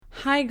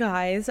Hi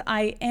guys,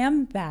 I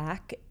am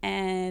back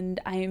and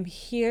I am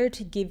here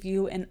to give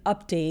you an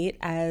update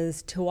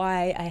as to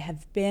why I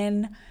have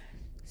been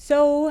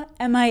so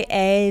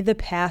MIA the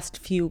past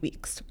few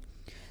weeks.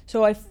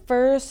 So I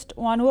first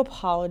want to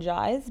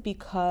apologize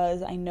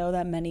because I know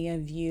that many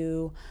of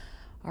you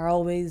are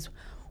always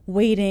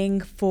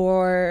waiting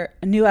for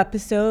a new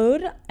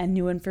episode and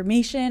new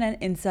information and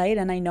insight,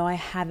 and I know I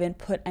haven't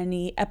put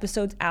any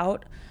episodes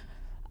out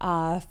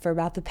for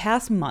about the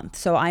past month.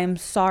 So I am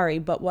sorry,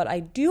 but what I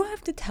do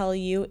have to tell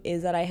you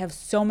is that I have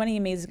so many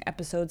amazing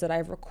episodes that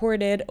I've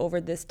recorded over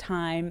this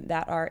time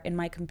that are in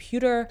my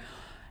computer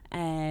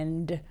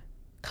and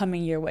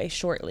coming your way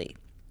shortly.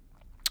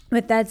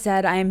 With that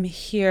said, I'm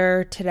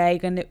here today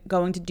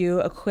going to do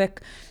a quick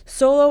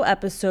solo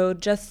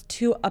episode just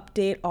to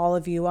update all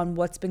of you on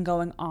what's been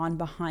going on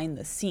behind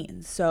the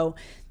scenes. So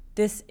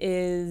this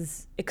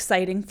is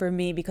exciting for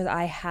me because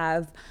I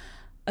have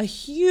a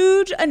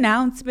huge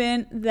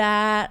announcement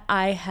that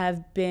I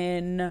have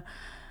been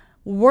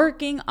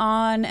working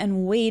on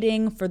and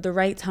waiting for the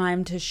right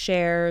time to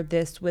share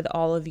this with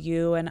all of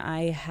you. And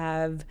I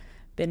have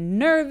been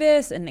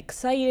nervous and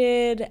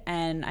excited,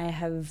 and I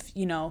have,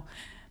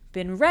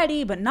 been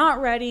ready but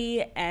not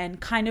ready and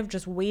kind of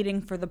just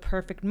waiting for the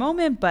perfect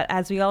moment. But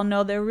as we all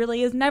know, there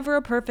really is never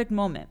a perfect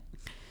moment.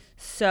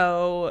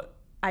 So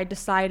I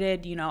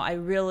decided,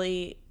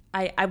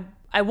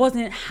 I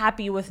wasn't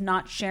happy with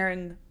not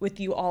sharing with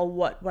you all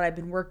what I've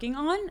been working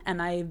on,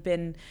 and I've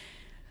been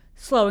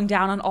slowing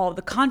down on all of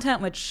the content,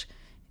 which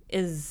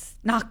is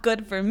not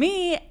good for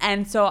me.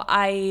 And so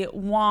I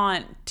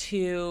want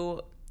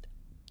to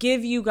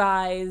give you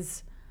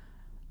guys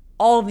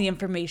all of the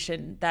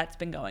information that's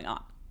been going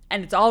on,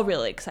 and it's all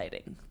really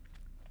exciting.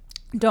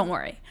 Don't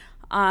worry.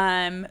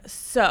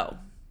 So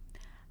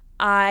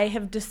I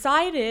have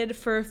decided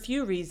for a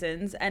few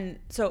reasons, and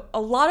so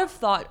a lot of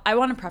thought,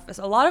 what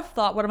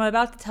I'm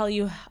about to tell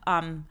you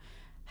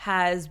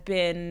has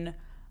been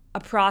a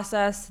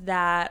process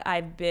that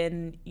I've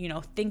been,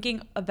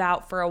 thinking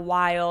about for a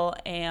while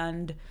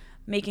and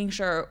making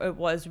sure it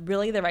was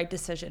really the right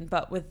decision.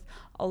 But with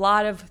a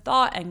lot of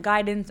thought and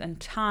guidance and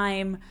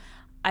time,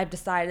 I've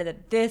decided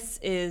that this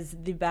is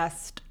the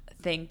best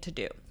thing to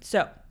do.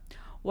 So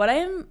what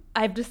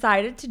I've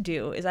decided to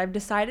do is I've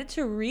decided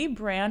to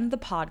rebrand the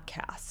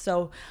podcast.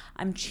 So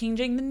I'm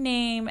changing the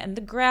name and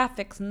the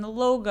graphics and the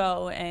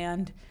logo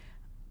and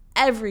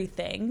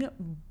everything,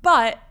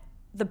 but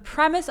the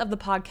premise of the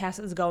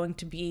podcast is going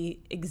to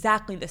be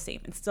exactly the same.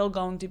 It's still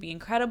going to be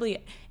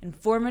incredibly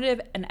informative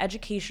and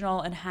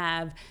educational and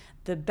have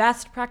the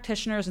best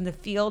practitioners in the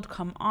field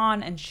come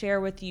on and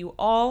share with you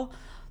all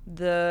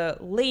the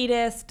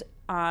latest,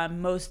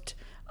 most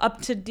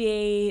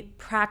up-to-date,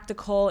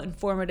 practical,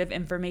 informative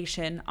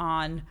information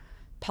on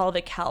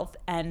pelvic health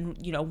and,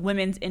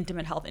 women's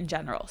intimate health in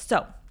general.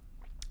 So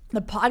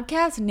the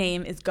podcast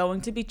name is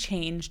going to be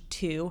changed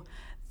to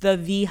The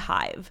V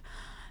Hive.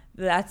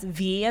 That's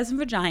V as in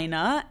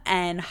vagina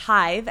and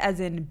hive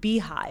as in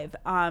beehive.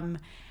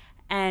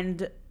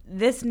 And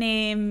this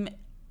name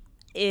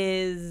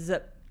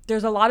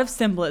there's a lot of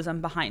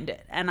symbolism behind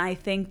it. And I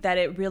think that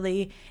it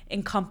really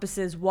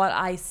encompasses what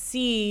I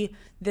see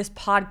this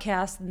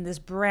podcast and this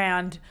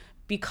brand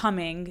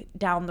becoming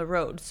down the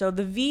road. So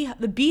the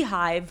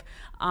beehive,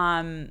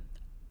 the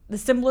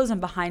symbolism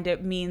behind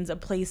it means a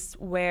place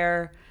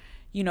where,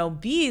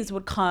 bees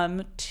would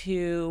come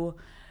to,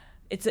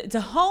 it's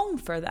a home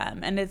for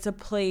them. And it's a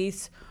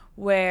place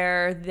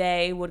where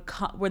they would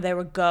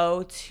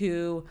go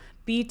to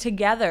be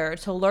together,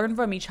 to learn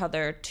from each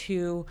other,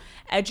 to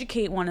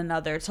educate one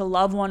another, to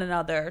love one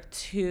another,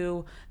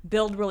 to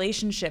build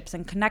relationships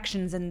and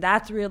connections. And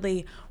that's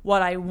really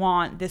what I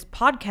want this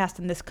podcast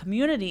and this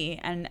community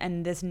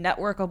and this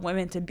network of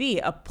women to be,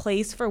 a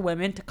place for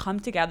women to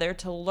come together,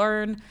 to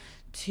learn,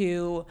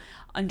 to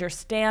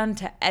understand,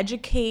 to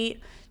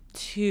educate,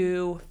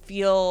 to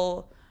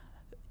feel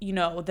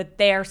that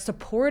they're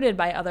supported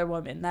by other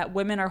women, that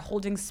women are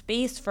holding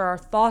space for our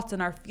thoughts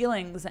and our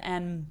feelings,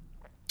 and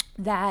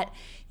that,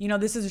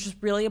 this is just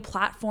really a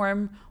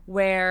platform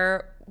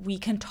where we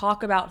can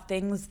talk about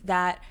things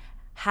that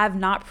have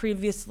not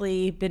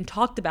previously been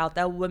talked about,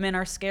 that women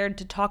are scared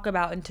to talk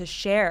about and to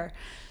share.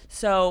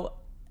 So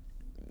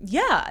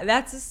yeah,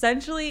 that's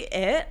essentially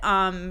it.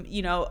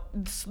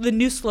 The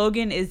new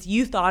slogan is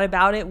 "You thought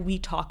about it, we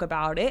talk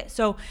about it."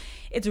 So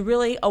it's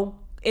really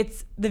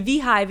the V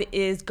Hive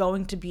is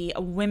going to be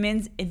a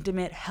women's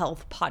intimate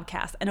health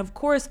podcast. And of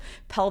course,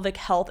 pelvic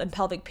health and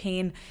pelvic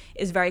pain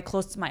is very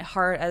close to my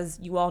heart. As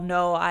you all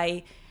know,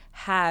 I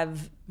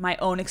have my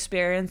own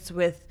experience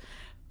with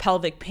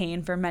pelvic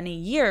pain for many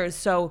years.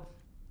 So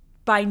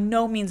by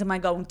no means am I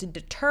going to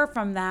deter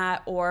from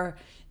that or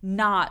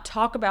not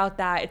talk about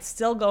that. It's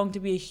still going to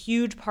be a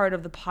huge part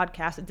of the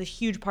podcast. It's a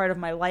huge part of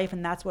my life,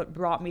 and that's what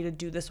brought me to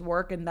do this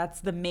work, and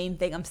that's the main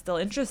thing I'm still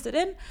interested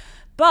in.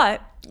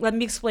 But let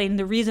me explain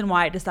the reason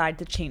why I decided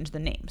to change the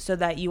name so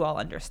that you all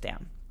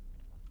understand.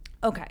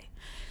 Okay,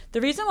 the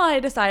reason why I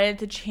decided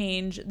to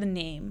change the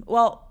name,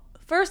 well,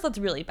 first let's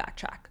really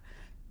backtrack.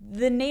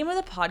 the name of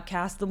the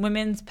podcast, the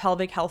Women's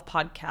Pelvic Health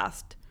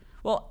Podcast,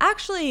 well,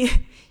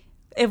 actually,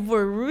 if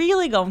we're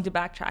really going to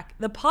backtrack,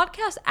 the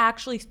podcast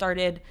actually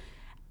started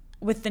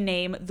with the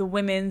name the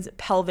Women's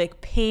Pelvic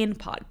Pain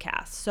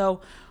Podcast.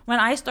 So when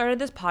I started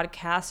this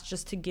podcast,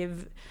 just to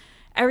give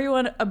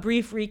everyone a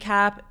brief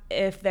recap,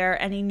 if there are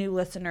any new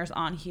listeners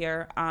on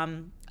here,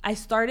 I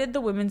started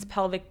the Women's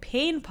Pelvic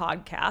Pain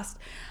Podcast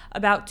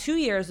about 2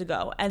 years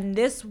ago, and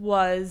this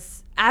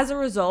was as a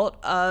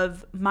result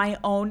of my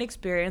own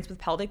experience with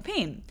pelvic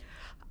pain.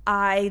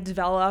 I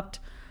developed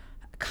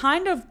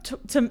kind of,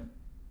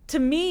 to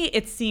me,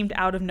 it seemed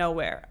out of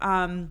nowhere.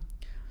 Vulvodynia,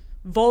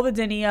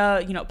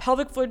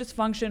 pelvic floor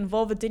dysfunction,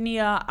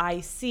 vulvodynia,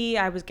 IC.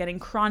 I was getting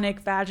chronic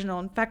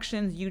vaginal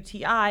infections,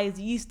 UTIs,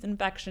 yeast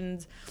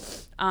infections,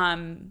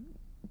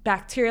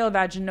 bacterial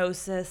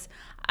vaginosis.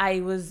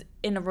 I was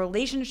in a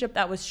relationship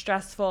that was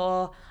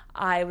stressful.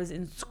 I was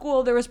in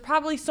school. There was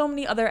probably so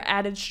many other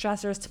added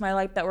stressors to my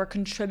life that were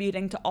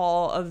contributing to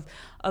all of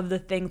the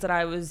things that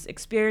I was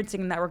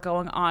experiencing and that were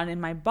going on in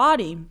my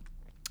body.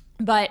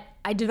 But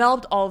I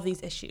developed all of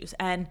these issues.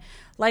 And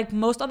like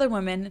most other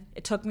women,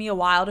 it took me a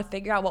while to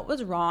figure out what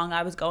was wrong.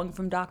 I was going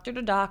from doctor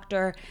to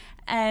doctor.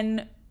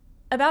 And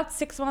about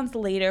 6 months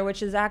later,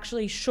 which is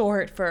actually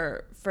short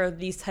for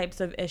these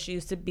types of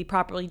issues to be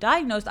properly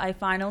diagnosed, I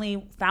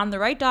finally found the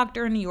right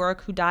doctor in New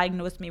York who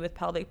diagnosed me with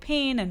pelvic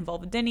pain and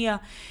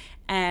vulvodynia.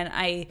 And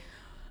I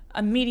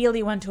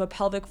immediately went to a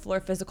pelvic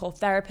floor physical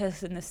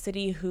therapist in the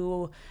city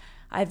who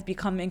I've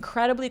become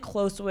incredibly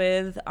close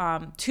with,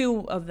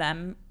 2 of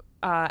them,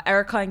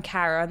 Erica and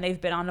Kara, and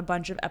they've been on a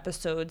bunch of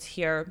episodes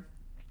here.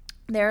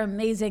 They're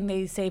amazing.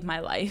 They saved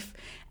my life.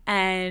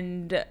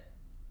 And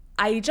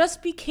I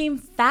just became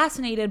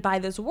fascinated by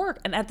this work,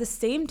 and at the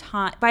same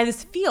time, by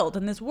this field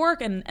and this work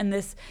and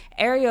this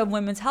area of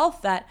women's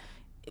health that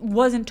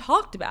wasn't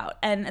talked about.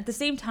 And at the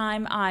same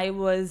time, I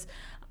was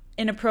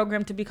in a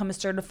program to become a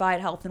certified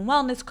health and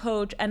wellness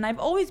coach, and I've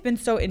always been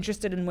so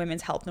interested in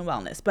women's health and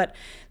wellness. But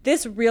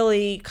this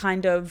really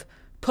kind of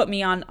put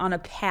me on a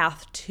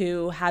path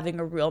to having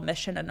a real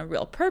mission and a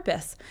real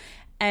purpose.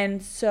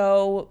 And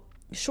so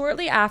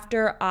shortly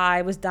after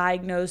I was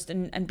diagnosed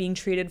and being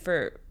treated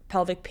for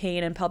pelvic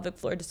pain and pelvic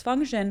floor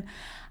dysfunction,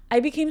 I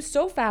became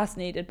so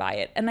fascinated by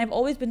it. And I've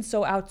always been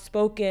so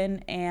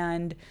outspoken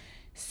and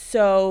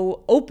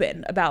so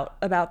open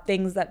about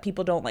things that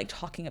people don't like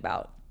talking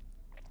about.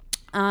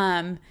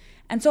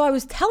 And so I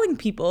was telling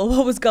people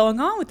what was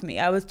going on with me.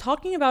 I was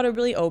talking about it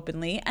really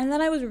openly. And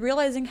then I was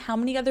realizing how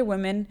many other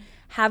women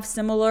have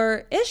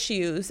similar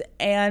issues.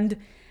 And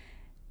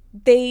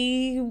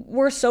they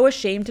were so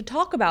ashamed to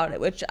talk about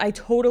it, which I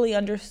totally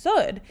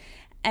understood.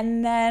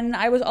 And then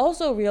I was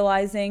also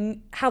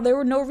realizing how there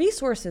were no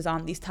resources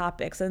on these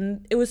topics.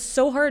 And it was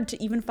so hard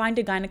to even find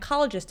a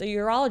gynecologist or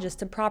urologist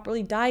to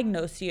properly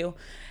diagnose you.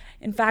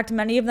 In fact,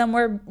 many of them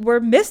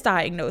were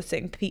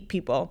misdiagnosing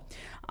people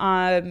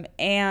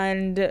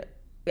and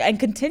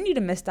continue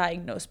to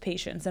misdiagnose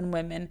patients and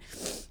women.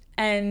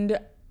 And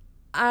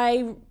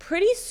I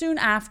pretty soon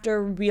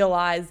after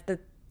realized that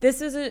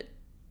this is a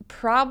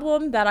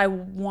problem that I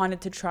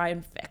wanted to try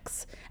and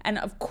fix. And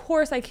of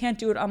course, I can't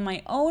do it on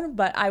my own,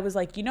 but I was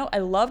like, I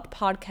loved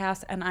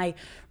podcasts, and I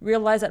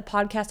realized that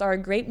podcasts are a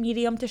great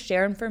medium to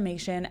share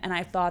information. And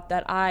I thought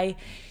that I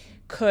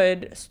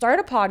could start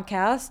a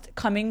podcast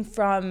coming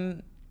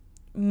from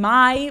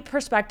my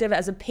perspective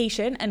as a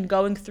patient and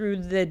going through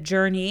the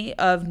journey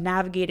of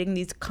navigating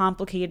these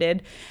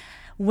complicated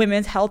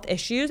women's health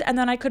issues. And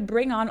then I could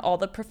bring on all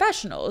the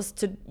professionals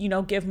to,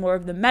 give more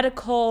of the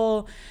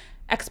medical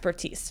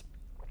expertise.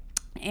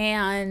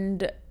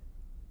 And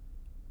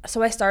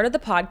so I started the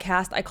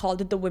podcast. I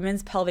called it the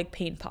Women's Pelvic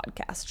Pain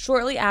Podcast.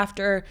 Shortly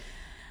after,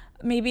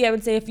 maybe I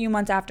would say a few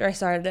months after I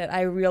started it,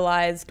 I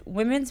realized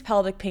Women's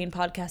Pelvic Pain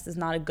Podcast is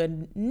not a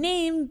good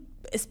name,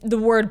 the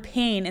word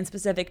pain in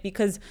specific,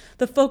 because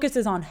the focus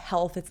is on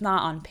health. It's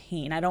not on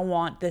pain. I don't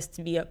want this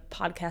to be a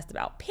podcast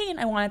about pain.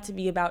 I want it to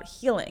be about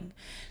healing.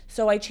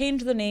 So I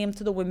changed the name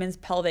to the Women's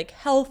Pelvic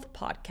Health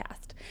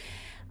Podcast.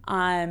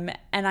 And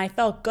I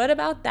felt good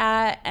about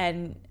that.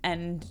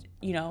 And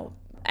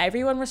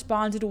everyone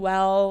responded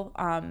well.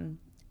 And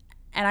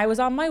I was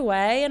on my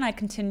way, and I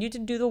continued to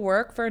do the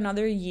work for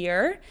another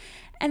year.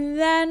 And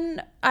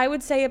then I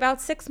would say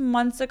about 6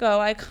 months ago,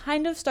 I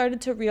kind of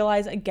started to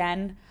realize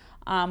again,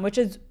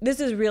 this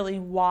is really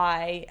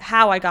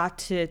how I got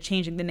to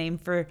changing the name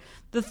for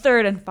the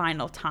third and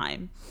final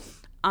time.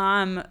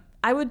 Of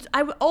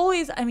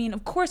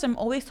course, I'm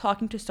always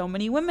talking to so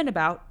many women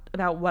about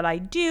what I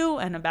do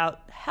and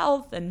about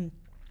health and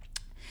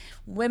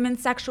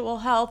women's sexual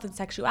health and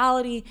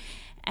sexuality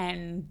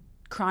and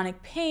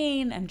chronic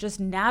pain and just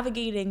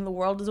navigating the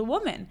world as a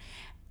woman.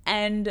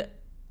 And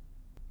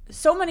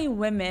so many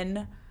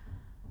women,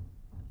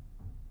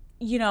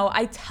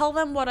 I tell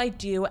them what I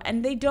do,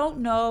 and they don't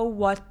know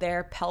what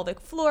their pelvic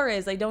floor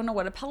is. They don't know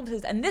what a pelvis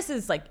is. And this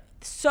is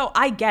so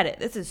I get it.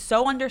 This is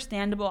so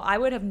understandable. I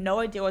would have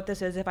no idea what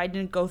this is if I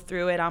didn't go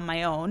through it on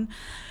my own.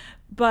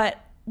 But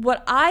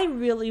what I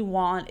really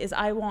want is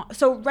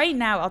so right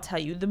now I'll tell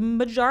you, the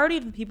majority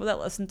of the people that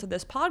listen to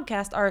this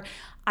podcast are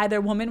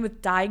either women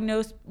with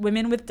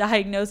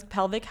diagnosed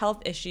pelvic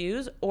health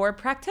issues or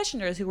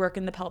practitioners who work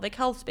in the pelvic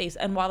health space.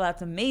 And while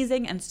that's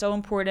amazing and so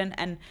important,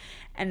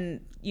 and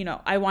you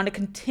know, I want to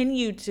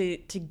continue to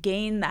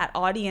gain that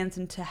audience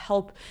and to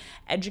help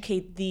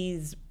educate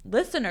these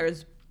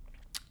listeners,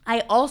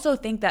 I also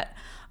think that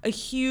a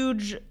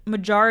huge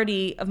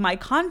majority of my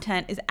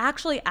content is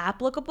actually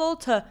applicable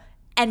to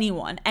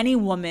anyone, any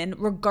woman,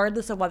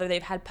 regardless of whether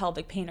they've had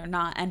pelvic pain or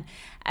not. And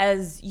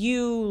as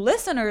you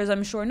listeners,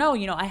 I'm sure know,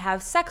 you know, I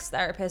have sex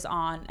therapists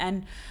on,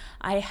 and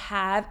I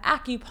have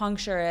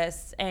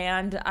acupuncturists,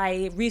 and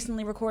I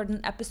recently recorded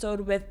an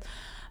episode with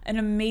an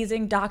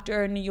amazing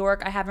doctor in New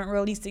York. I haven't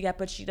released it yet,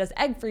 but she does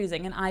egg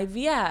freezing and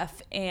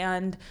IVF,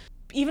 and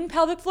even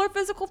pelvic floor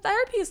physical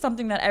therapy is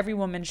something that every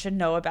woman should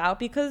know about,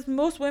 because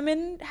most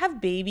women have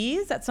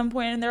babies at some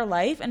point in their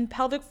life, and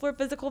pelvic floor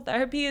physical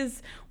therapy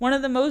is one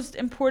of the most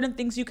important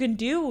things you can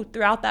do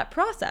throughout that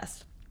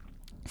process.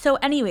 So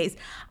anyways,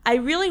 I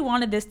really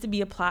wanted this to be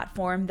a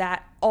platform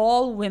that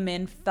all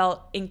women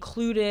felt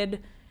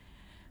included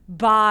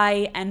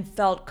by and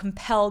felt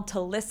compelled to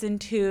listen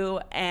to.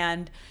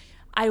 And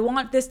I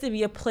want this to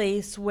be a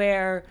place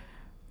where,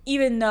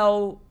 even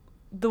though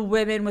the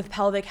women with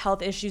pelvic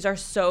health issues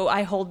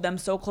I hold them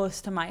so close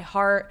to my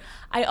heart,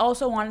 I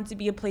also want it to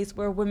be a place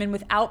where women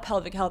without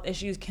pelvic health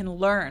issues can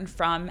learn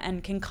from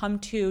and can come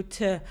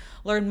to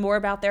learn more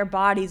about their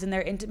bodies and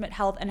their intimate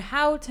health and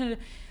how to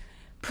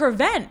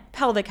prevent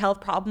pelvic health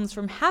problems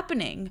from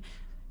happening,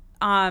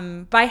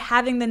 by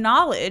having the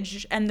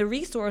knowledge and the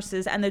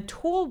resources and the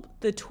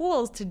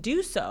tools to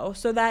do so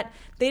that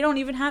they don't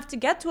even have to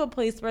get to a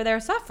place where they're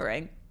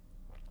suffering.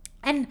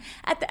 And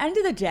at the end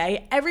of the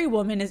day, every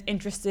woman is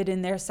interested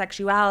in their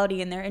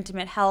sexuality and their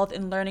intimate health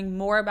and learning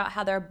more about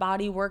how their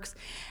body works.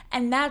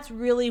 And that's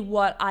really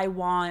what I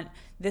want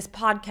this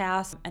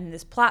podcast and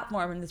this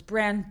platform and this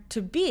brand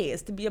to be,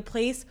 is to be a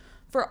place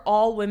for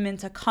all women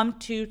to come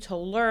to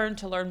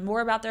learn more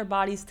about their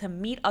bodies, to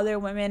meet other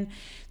women,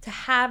 to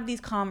have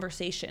these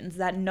conversations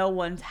that no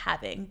one's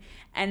having.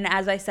 And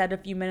as I said a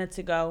few minutes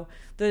ago,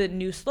 the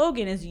new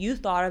slogan is "You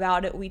thought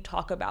about it, we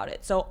talk about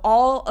it." So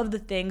all of the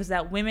things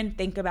that women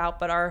think about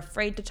but are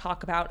afraid to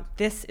talk about,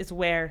 this is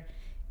where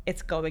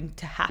it's going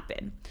to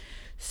happen.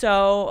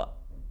 So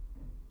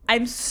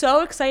I'm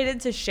so excited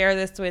to share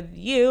this with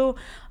you.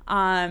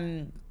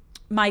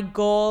 My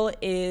goal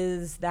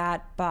is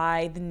that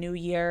by the new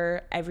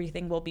year,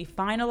 everything will be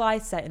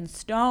finalized, set in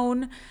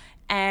stone.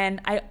 And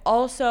I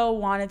also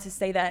wanted to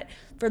say that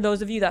for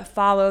those of you that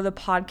follow the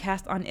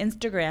podcast on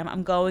Instagram,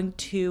 I'm going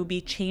to be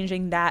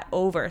changing that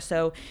over.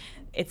 So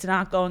it's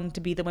not going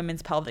to be the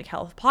Women's Pelvic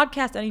Health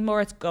Podcast anymore.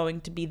 It's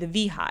going to be the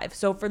V-Hive.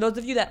 So for those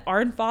of you that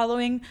aren't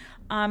following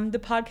the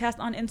podcast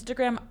on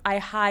Instagram, I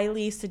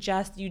highly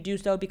suggest you do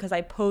so, because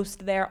I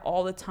post there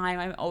all the time.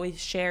 I'm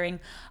always sharing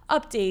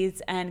updates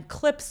and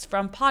clips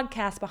from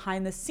podcasts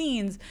behind the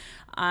scenes.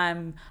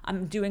 I'm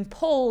doing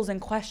polls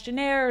and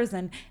questionnaires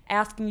and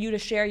asking you to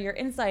share your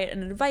insight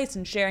and advice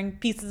and sharing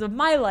pieces of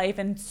my life,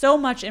 and so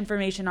much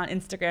information on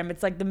Instagram.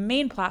 It's like the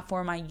main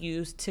platform I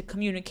use to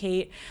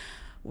communicate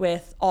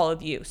with all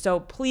of you. So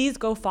please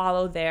go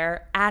follow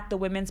there at the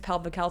Women's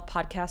Pelvic Health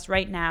Podcast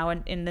right now.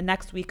 And in the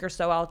next week or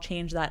so, I'll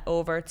change that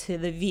over to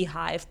the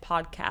V-Hive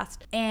Podcast.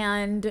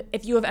 And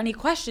if you have any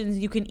questions,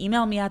 you can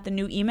email me at the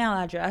new email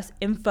address,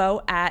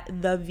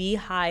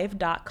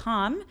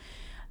 info@thevhive.com.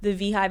 The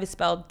V-Hive is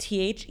spelled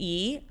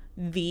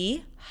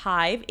THEV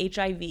Hive,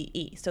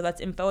 HIVE. So that's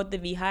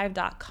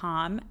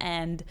info@thevhive.com.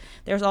 And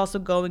there's also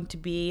going to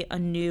be a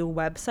new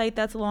website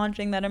that's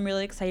launching that I'm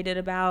really excited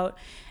about.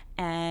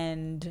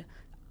 And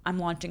I'm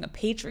launching a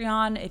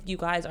Patreon. If you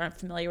guys aren't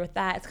familiar with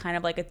that, it's kind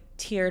of like a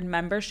tiered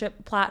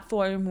membership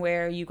platform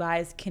where you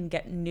guys can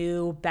get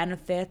new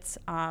benefits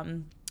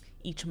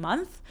each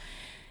month.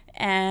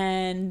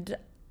 And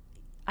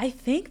I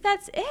think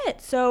that's it.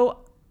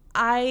 So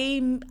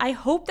I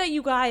hope that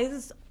you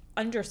guys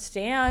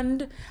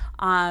understand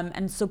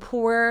and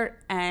support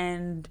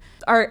and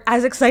are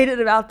as excited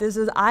about this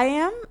as I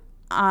am.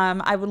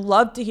 I would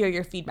love to hear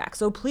your feedback.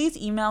 So please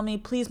email me,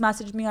 please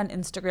message me on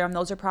Instagram.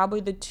 Those are probably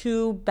the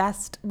two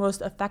best,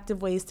 most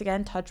effective ways to get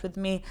in touch with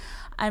me.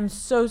 I'm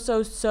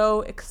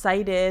so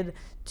excited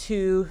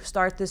to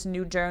start this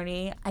new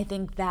journey. I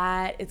think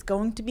that it's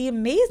going to be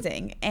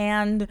amazing.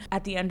 And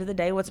at the end of the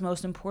day, what's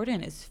most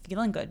important is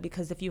feeling good,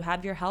 because if you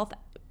have your health,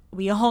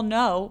 we all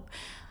know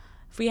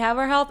if we have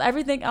our health,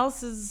 everything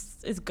else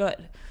is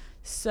good.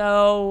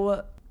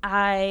 So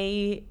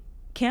I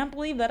can't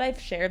believe that I've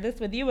shared this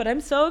with you, but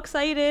I'm so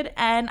excited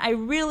and I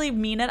really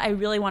mean it. I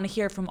really want to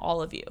hear from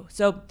all of you.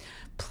 So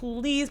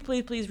please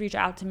reach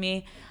out to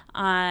me.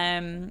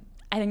 I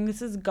think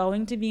this is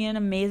going to be an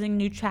amazing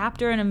new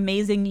chapter, an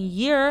amazing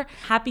year.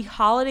 Happy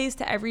holidays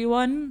to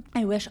everyone.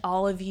 I wish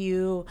all of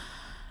you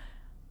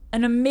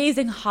an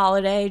amazing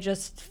holiday,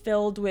 just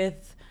filled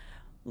with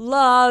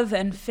love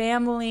and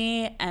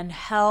family and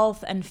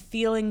health and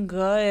feeling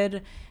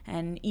good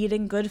and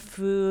eating good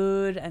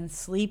food and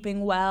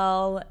sleeping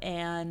well.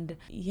 And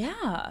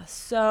yeah,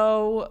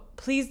 so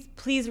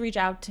please reach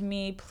out to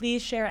me.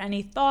 Please share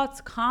any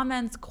thoughts,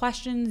 comments,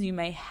 questions you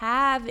may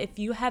have. If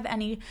you have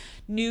any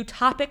new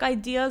topic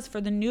ideas for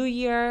the new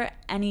year,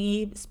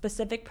 any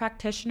specific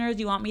practitioners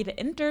you want me to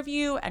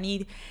interview,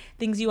 any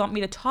things you want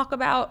me to talk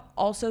about,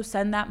 also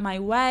send them my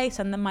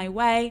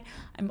way.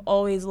 I'm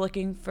always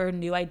looking for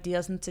new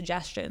ideas and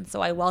suggestions,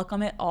 so I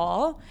welcome it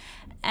all.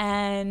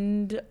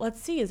 And let's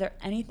see, is there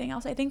anything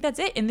else? I think that's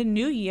it. In the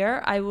new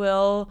year, I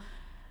will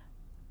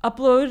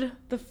upload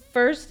the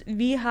first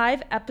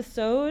V-Hive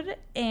episode,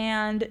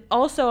 and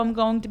also I'm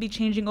going to be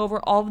changing over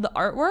all of the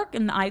artwork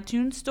in the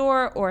iTunes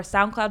store or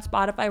SoundCloud,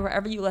 Spotify,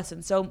 wherever you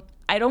listen. So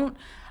I don't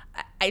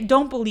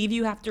believe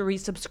you have to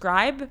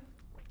resubscribe.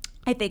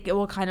 I think it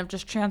will kind of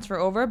just transfer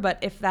over, but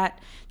if that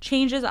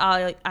changes,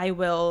 I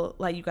will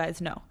let you guys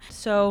know.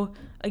 So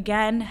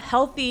again,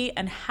 healthy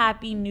and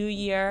happy new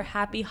year,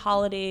 happy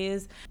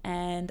holidays,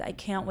 and I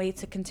can't wait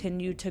to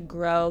continue to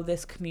grow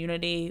this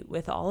community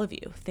with all of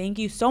you. Thank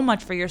you so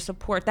much for your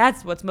support.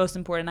 That's what's most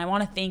important. I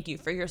want to thank you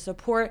for your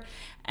support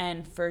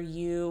and for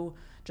you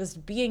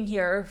just being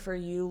here, for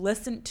you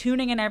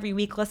tuning in every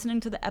week, listening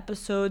to the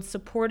episodes,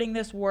 supporting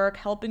this work,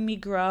 helping me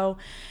grow.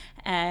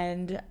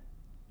 And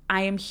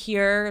I am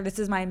here. This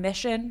is my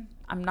mission.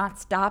 I'm not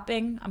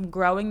stopping. I'm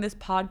growing this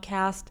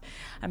podcast.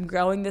 I'm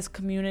growing this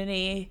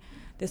community,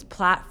 this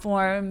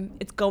platform.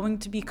 It's going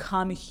to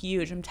become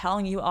huge. I'm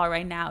telling you all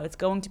right now, it's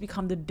going to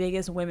become the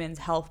biggest women's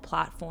health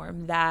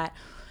platform that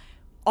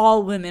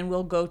all women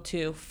will go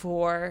to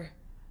for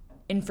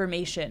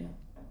information.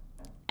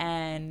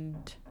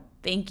 And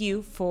thank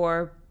you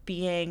for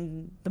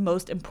being the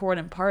most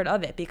important part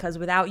of it, because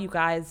without you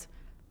guys,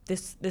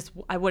 this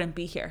I wouldn't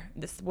be here.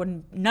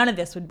 None of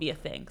this would be a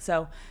thing.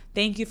 So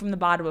thank you from the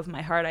bottom of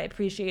my heart. I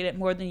appreciate it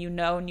more than you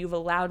know, and you've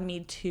allowed me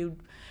to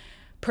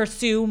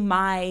pursue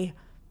my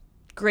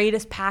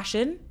greatest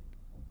passion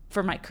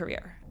for my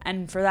career.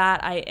 And for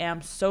that, I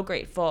am so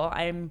grateful.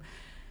 I'm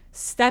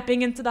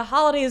stepping into the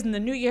holidays and the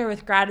new year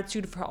with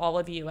gratitude for all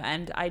of you,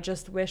 and I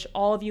just wish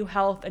all of you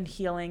health and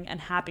healing and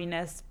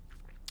happiness.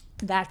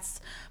 That's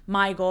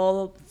my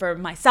goal for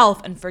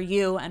myself and for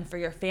you and for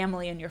your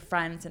family and your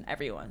friends and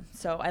everyone.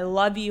 So I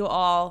love you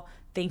all.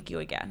 Thank you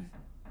again.